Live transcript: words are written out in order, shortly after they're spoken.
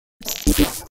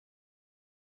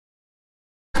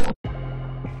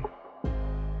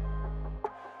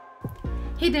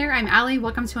Hey there, I'm Allie.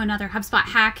 Welcome to another HubSpot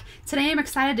hack. Today I'm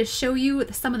excited to show you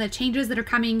some of the changes that are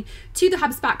coming to the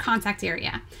HubSpot contact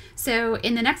area. So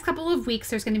in the next couple of weeks,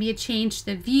 there's going to be a change to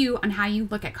the view on how you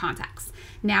look at contacts.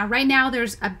 Now, right now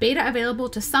there's a beta available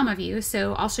to some of you,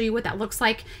 so I'll show you what that looks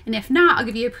like. And if not, I'll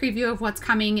give you a preview of what's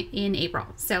coming in April.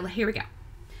 So here we go.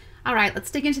 All right, let's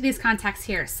dig into these contacts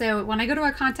here. So when I go to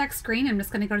a contact screen, I'm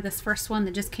just going to go to this first one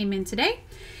that just came in today.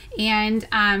 And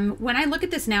when I look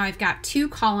at this now, I've got two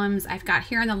columns. I've got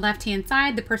here on the left-hand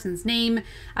side, the person's name,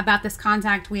 about this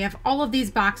contact. We have all of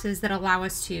these boxes that allow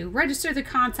us to register the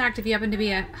contact if you happen to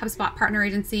be a HubSpot partner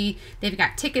agency. They've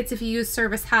got tickets if you use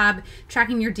Service Hub,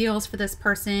 tracking your deals for this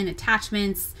person,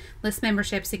 attachments, list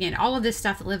memberships, again, all of this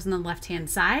stuff that lives on the left-hand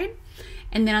side.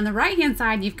 And then on the right-hand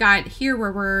side, you've got here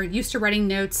where we're used to writing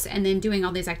notes and then doing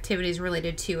all these activities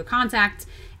related to a contact.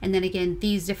 And then again,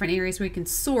 these different areas where you can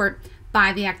sort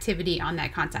by the activity on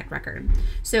that contact record.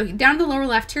 So down in the lower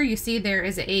left here, you see there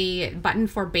is a button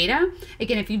for beta.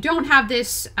 Again, if you don't have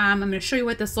this, I'm going to show you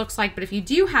what this looks like, but if you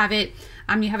do have it,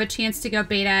 you have a chance to go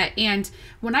beta. And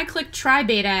when I click try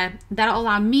beta, that'll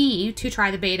allow me to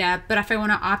try the beta. But if I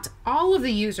want to opt all of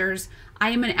the users,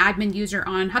 I am an admin user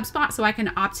on HubSpot, so I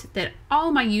can opt that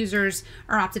all my users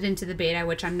are opted into the beta,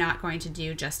 which I'm not going to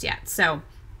do just yet. So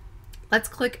let's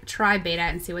click try beta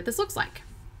and see what this looks like.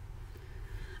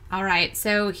 All right,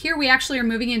 so here we actually are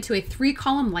moving into a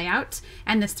 3-column layout,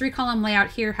 and this 3-column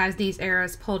layout here has these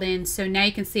arrows pulled in, so now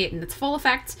you can see it in its full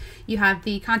effect. You have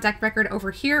the contact record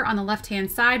over here on the left-hand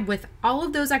side with all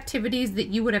of those activities that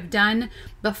you would have done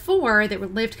before that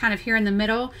would lived kind of here in the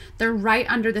middle. They're right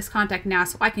under this contact now,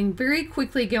 so I can very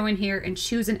quickly go in here and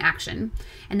choose an action.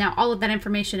 And now all of that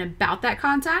information about that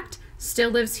contact still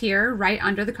lives here right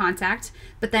under the contact,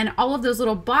 but then all of those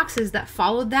little boxes that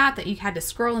followed that you had to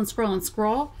scroll and scroll and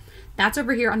scroll, that's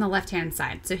over here on the left-hand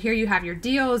side. So here you have your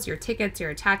deals, your tickets, your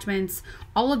attachments,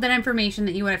 all of that information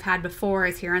that you would have had before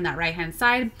is here on that right-hand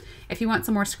side. If you want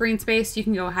some more screen space, you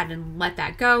can go ahead and let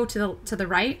that go to the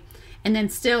right. And then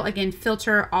still, again,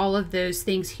 filter all of those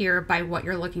things here by what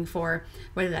you're looking for,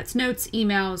 whether that's notes,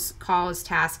 emails, calls,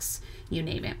 tasks, you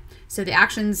name it. So the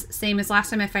actions, same as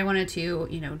last time. If I wanted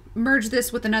to, merge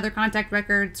this with another contact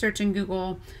record, search in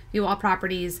Google, view all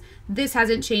properties, this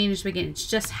hasn't changed. Again, it's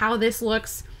just how this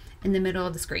looks in the middle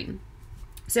of the screen.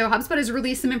 So HubSpot has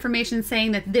released some information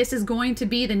saying that this is going to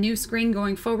be the new screen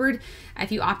going forward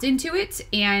if you opt into it,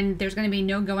 and there's going to be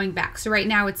no going back. So right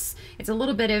now it's a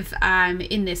little bit of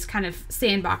in this kind of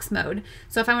sandbox mode.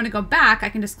 So if I want to go back, I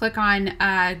can just click on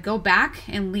go back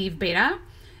and leave beta,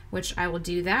 which I will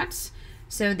do that.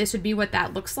 So this would be what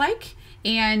that looks like.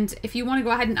 And if you want to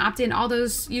go ahead and opt in all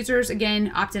those users,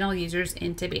 again, opt in all users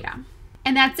into beta.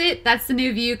 And that's it. That's the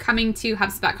new view coming to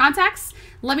HubSpot Contacts.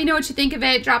 Let me know what you think of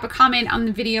it. Drop a comment on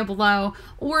the video below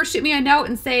or shoot me a note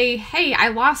and say, hey, I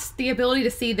lost the ability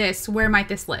to see this. Where might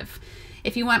this live?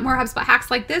 If you want more HubSpot hacks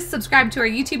like this, subscribe to our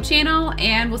YouTube channel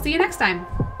and we'll see you next time.